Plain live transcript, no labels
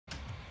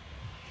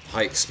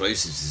High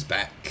explosives is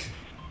back,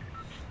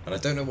 and I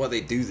don't know why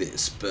they do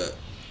this, but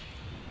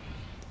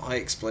high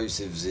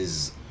explosives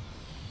is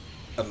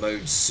a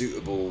mode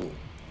suitable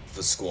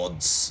for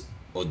squads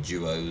or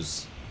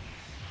duos.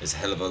 It's a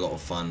hell of a lot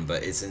of fun,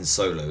 but it's in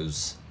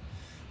solos.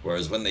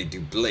 Whereas when they do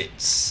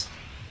blitz,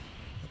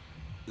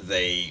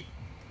 they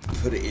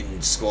put it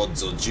in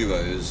squads or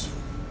duos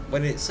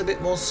when it's a bit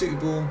more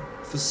suitable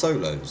for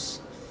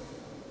solos.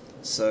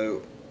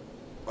 So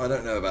I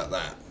don't know about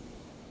that.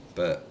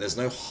 But there's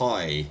no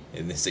high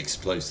in this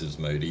explosives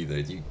mode either.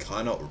 You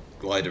cannot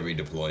glider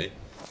redeploy.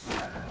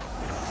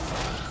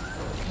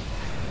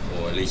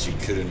 Or at least you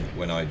couldn't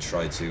when I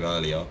tried to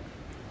earlier.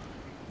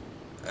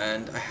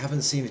 And I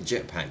haven't seen a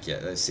jetpack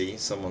yet. Let's see,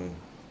 someone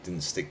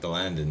didn't stick the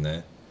land in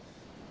there.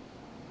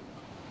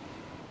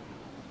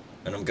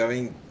 And I'm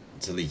going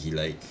to Leaky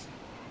Lake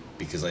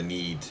because I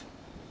need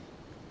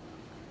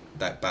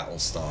that battle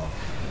star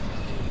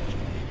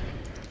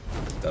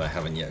that I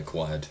haven't yet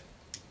acquired.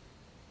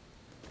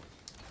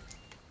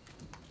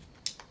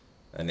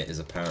 And it is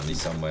apparently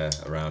somewhere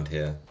around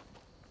here.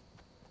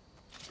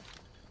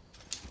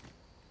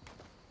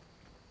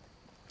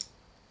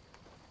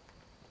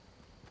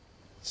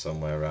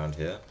 Somewhere around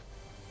here.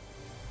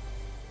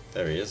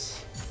 There he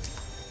is.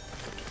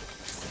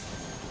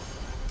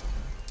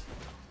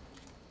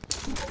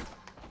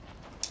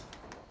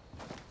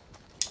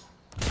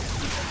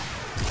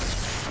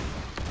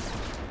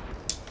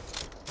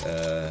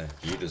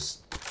 You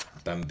just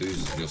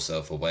bamboozled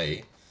yourself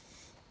away.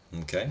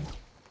 Okay.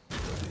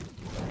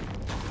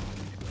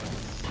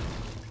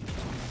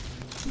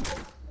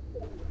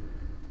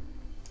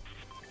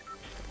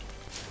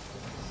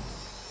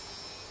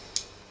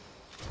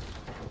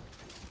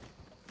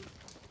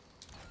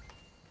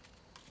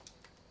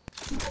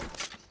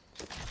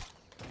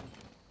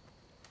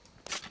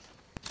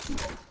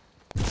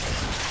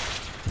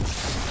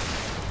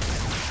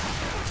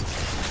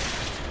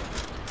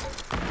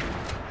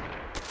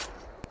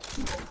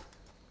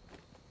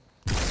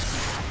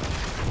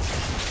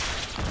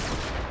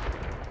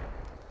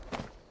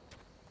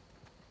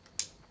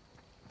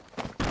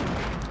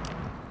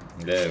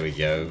 There we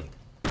go.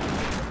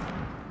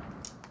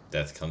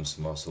 Death comes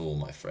from us all,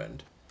 my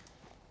friend.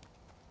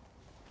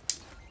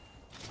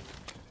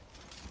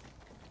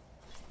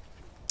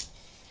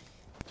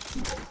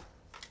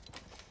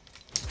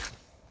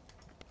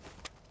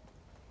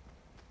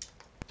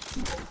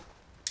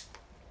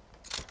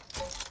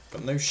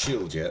 Got no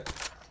shield yet.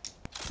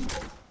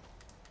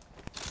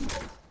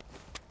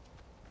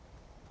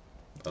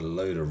 A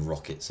load of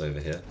rockets over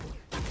here.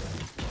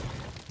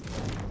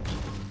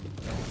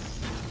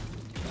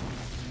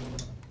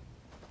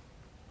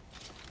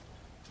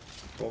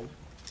 Boom.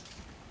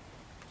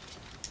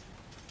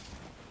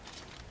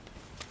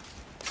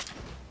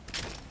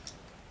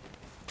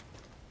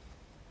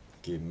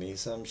 Give me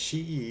some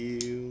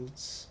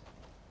shields.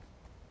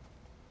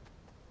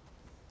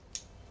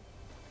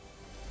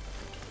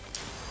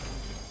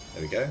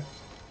 There we go.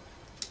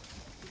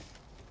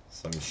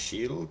 Some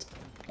shield.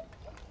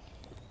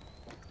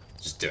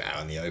 Just do it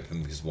out in the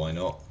open because why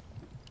not?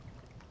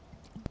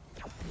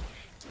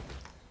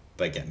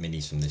 Better get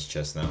minis from this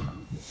chest now.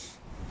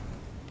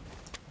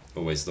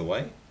 Always the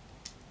way.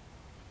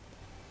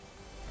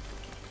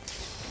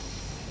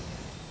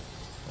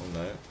 Oh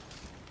no.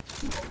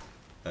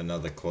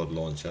 Another quad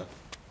launcher.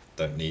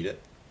 Don't need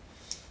it.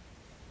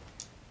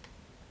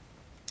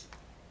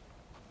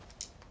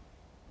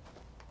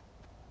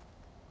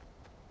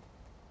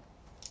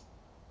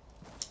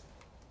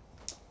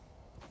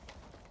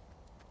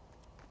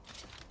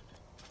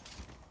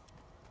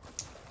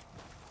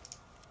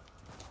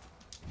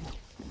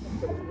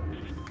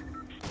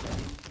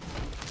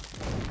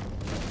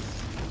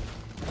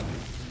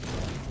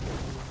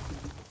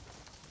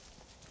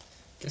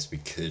 Guess we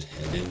could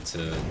head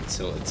into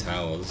Tilted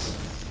Towers.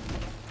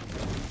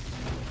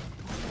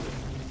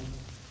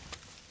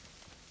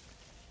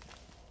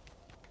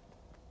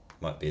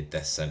 Might be a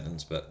death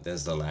sentence, but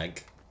there's the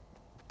lag.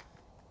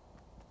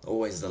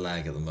 Always the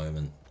lag at the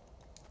moment.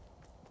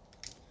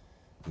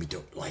 We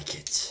don't like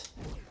it.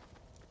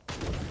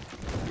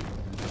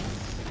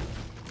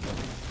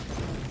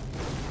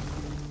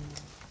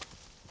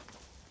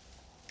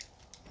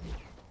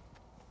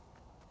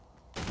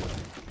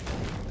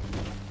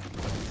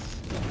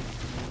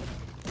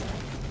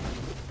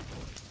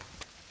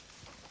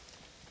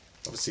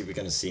 Obviously we're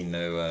going to see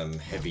no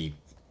heavy...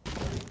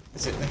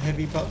 Is it the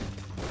heavy pump?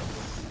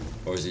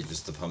 Or is it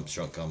just the pump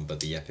shotgun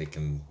but the epic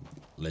and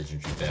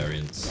legendary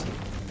variants?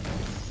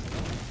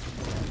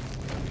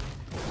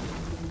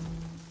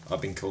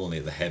 I've been calling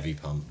it the heavy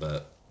pump,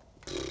 but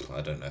I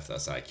don't know if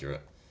that's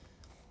accurate.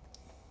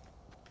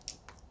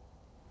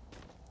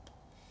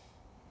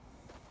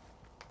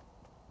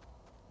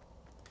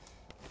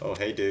 Oh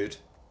hey dude.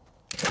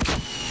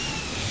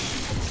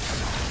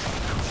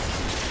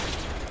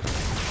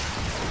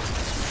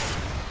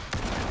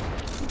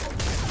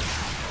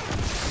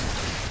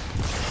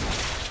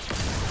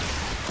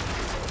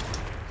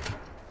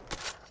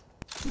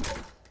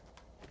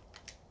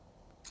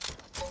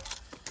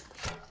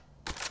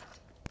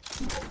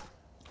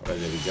 Right,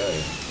 there we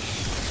go.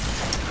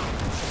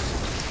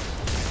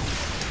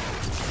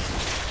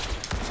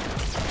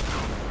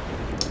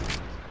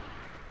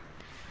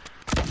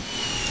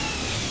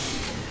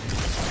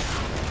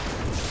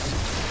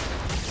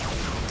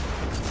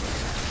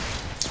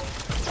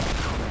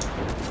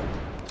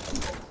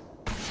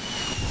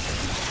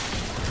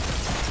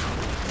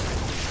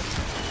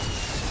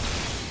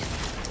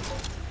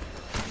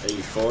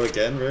 Four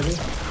again, really?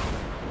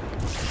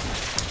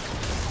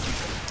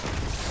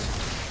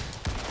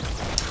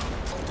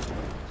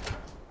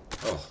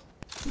 Oh.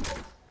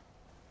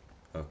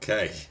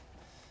 Okay.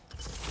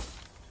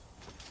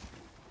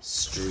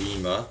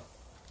 Streamer.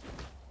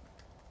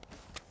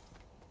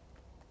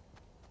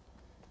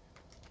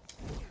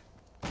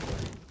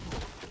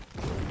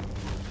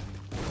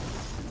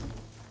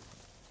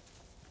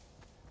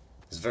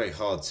 It's very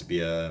hard to be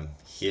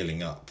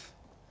healing up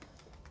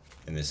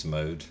in this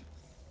mode.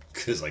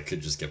 Because I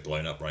could just get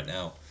blown up right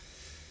now.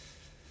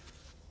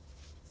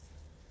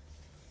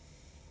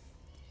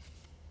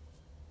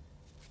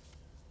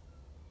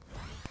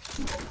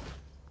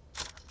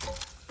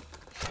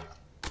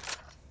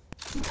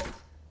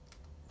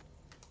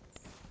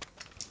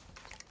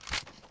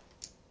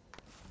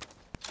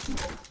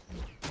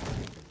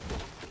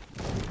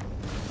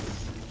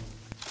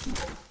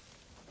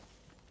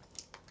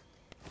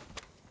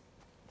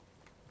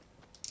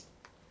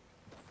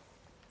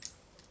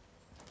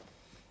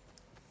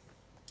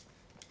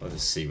 Let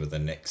us see where the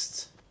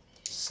next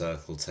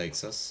circle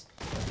takes us.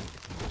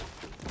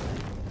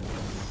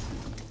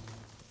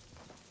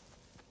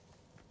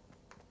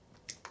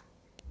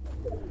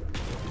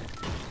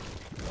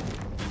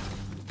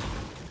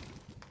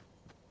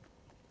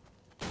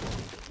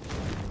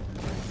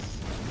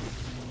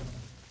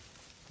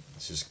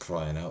 It's just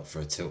crying out for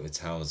a Tilted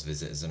Towers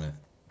visit, isn't it?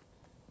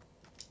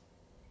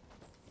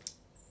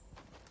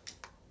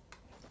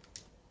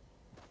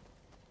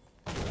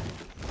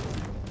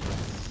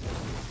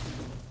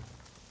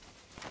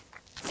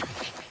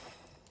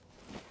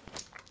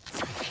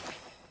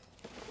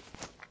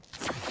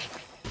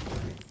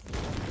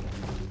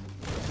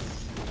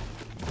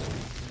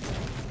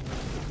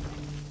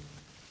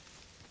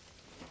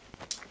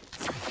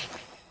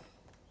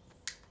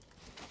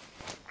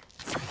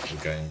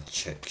 Go and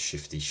check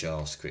Shifty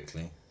Shafts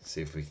quickly,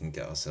 see if we can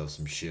get ourselves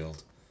some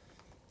shield.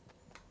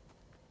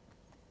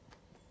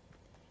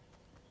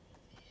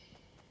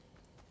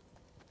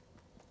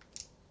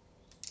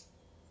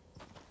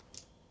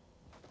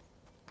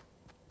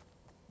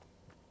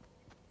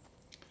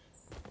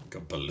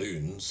 Got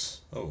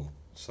balloons. Oh,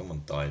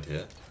 someone died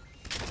here.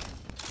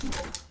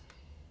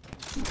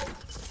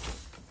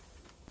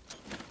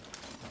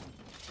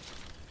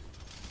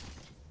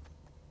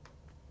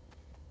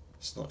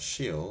 It's not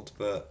shield,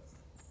 but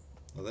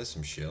oh, there's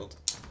some shield.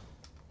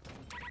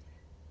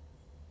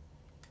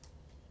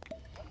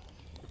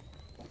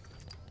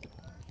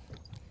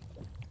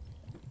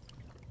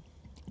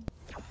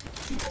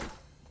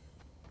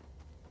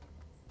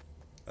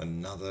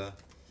 Another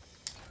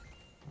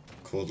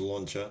quad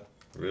launcher,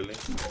 really?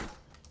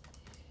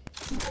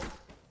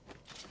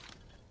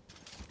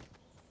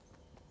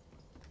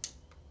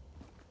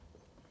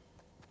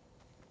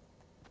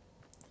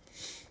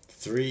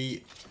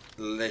 Three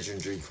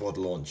legendary quad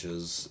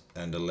launchers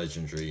and a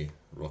legendary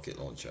rocket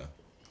launcher.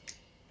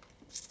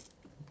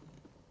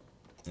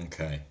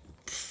 Okay.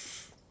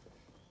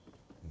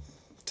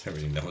 Don't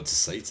really know what to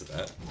say to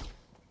that.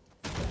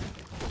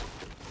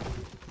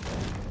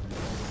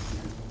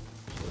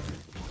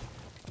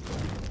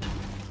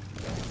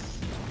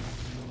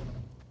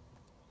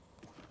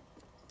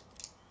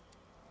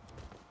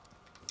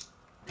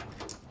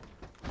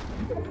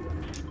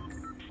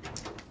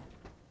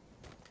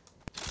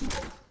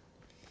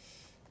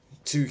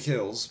 Two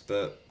kills,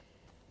 but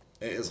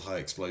it is high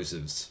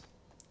explosives.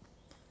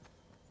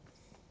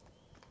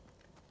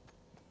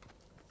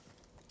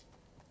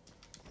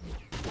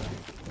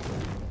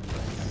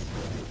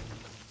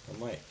 I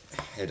might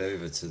head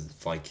over to the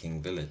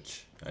Viking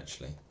village,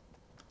 actually.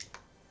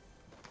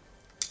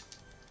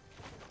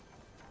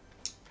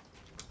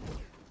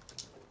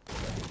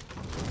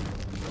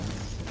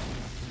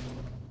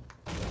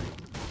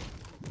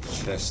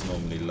 Chest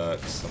normally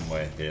lurks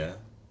somewhere here.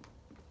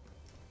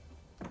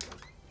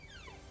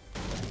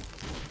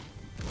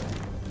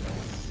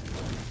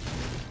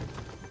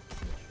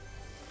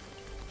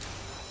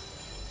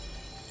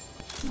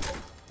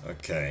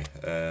 Okay,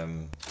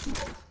 I'm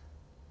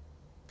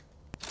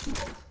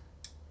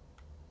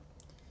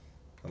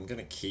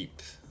gonna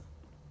keep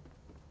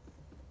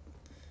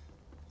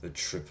the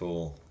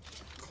triple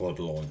quad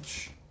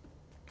launch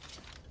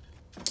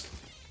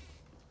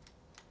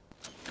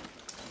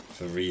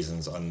for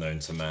reasons unknown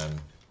to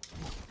man.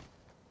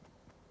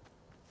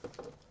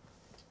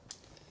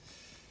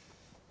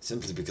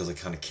 Simply because I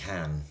kind of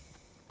can.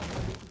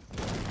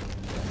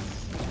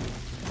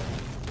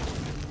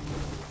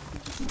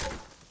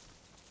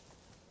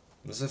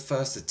 It was the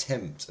first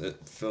attempt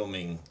at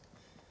filming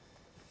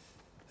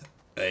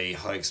a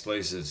high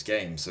explosives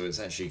game, so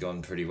it's actually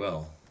gone pretty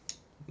well.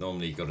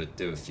 Normally you've got to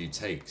do a few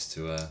takes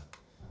to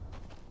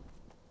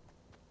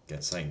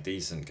get something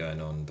decent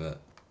going on, but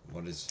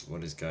what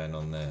is going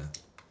on there?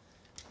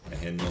 I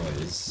hear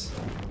noise.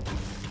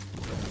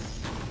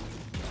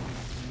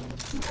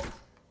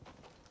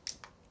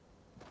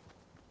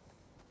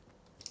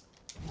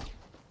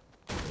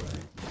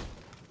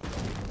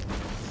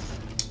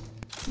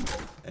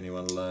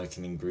 Anyone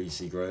lurking in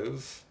Greasy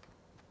Grove?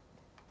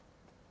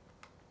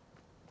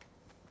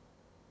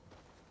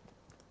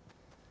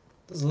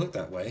 Doesn't look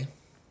that way.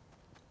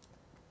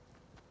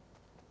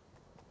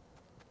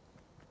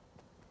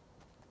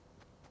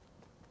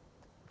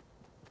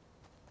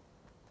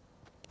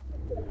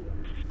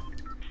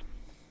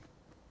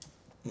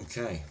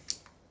 Okay.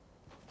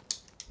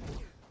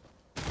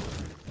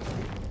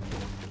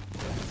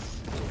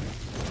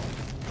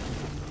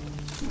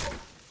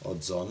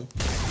 Odds on.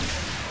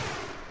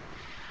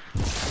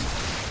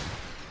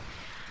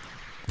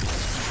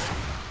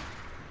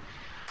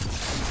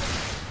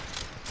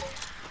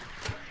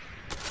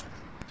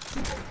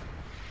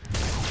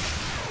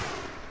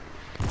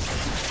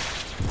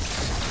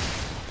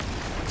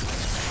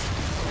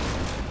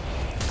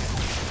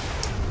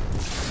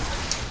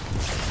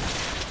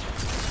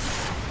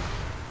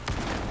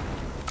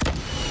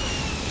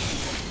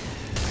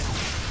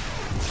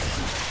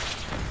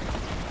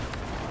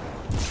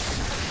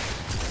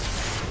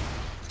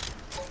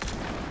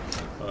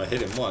 I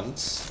hit him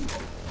once.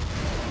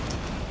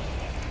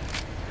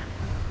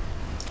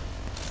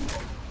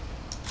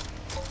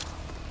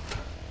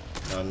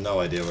 I have no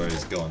idea where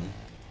he's gone.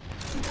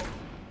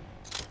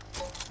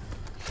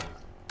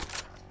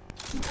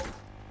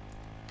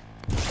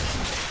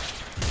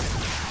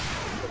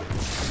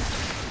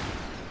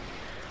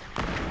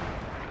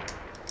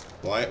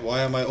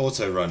 Why am I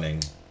auto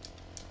running?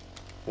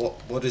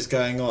 What is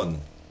going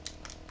on?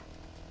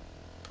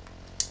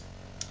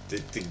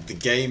 The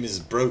game is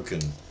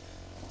broken.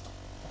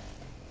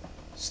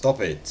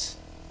 Stop it.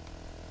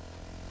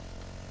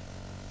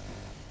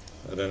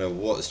 I don't know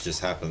what's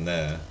just happened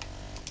there.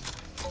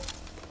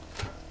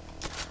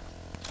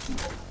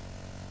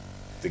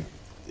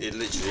 It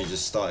literally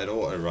just started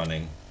auto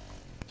running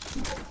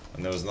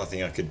and there was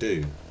nothing I could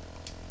do.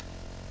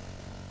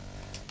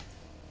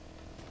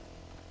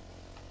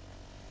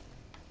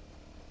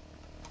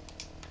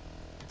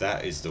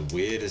 That is the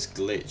weirdest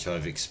glitch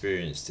I've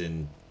experienced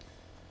in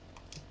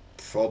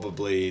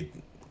probably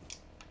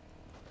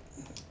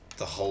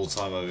the whole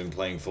time I've been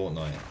playing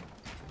Fortnite.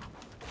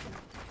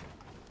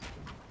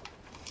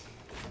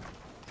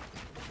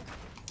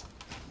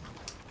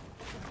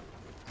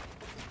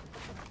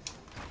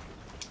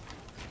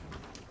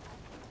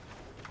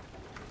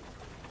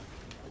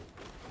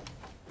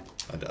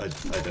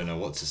 I don't know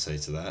what to say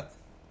to that.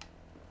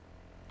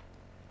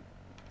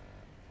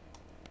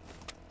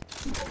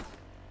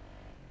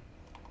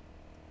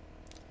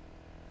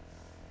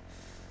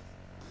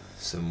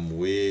 Some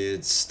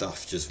weird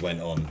stuff just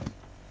went on.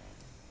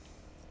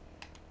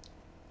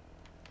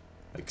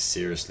 Like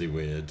seriously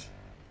weird.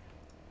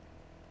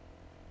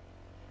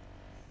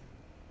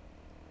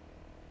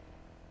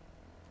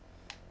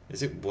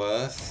 Is it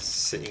worth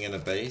sitting in a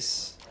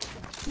base?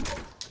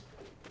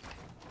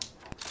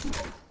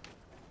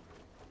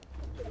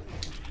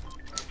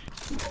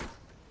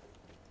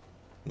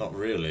 Not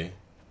really.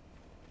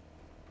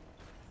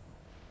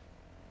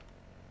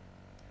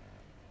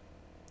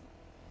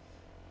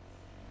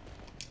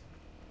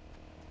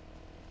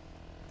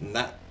 And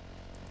that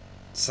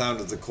sound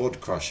of the quad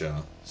crusher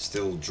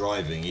still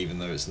driving even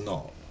though it's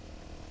not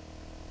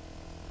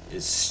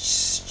is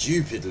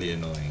stupidly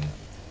annoying.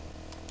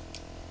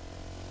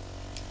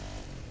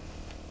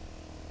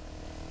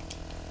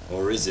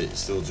 Or is it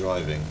still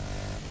driving?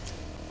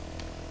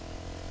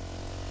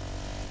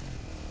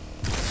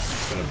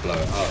 It's gonna blow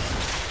it up.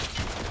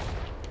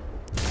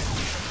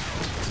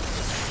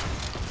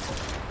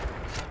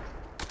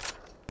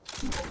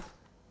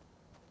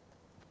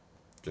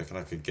 Do you reckon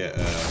I could get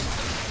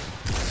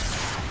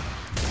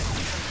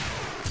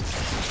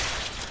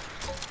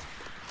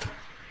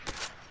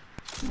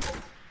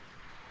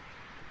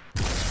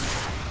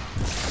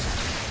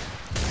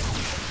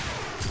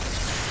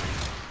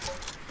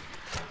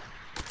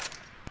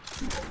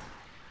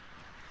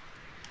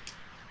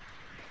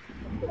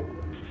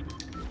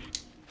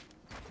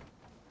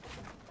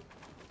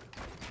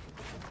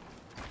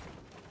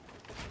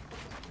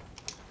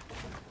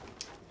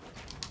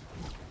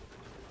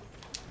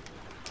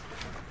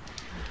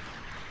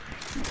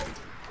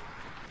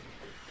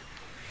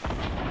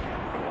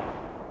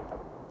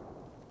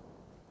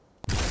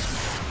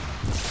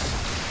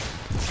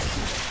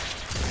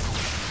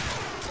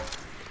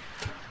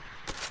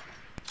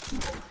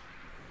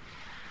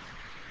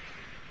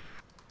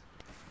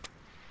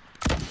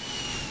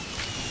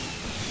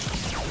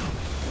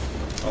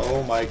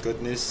oh my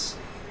goodness.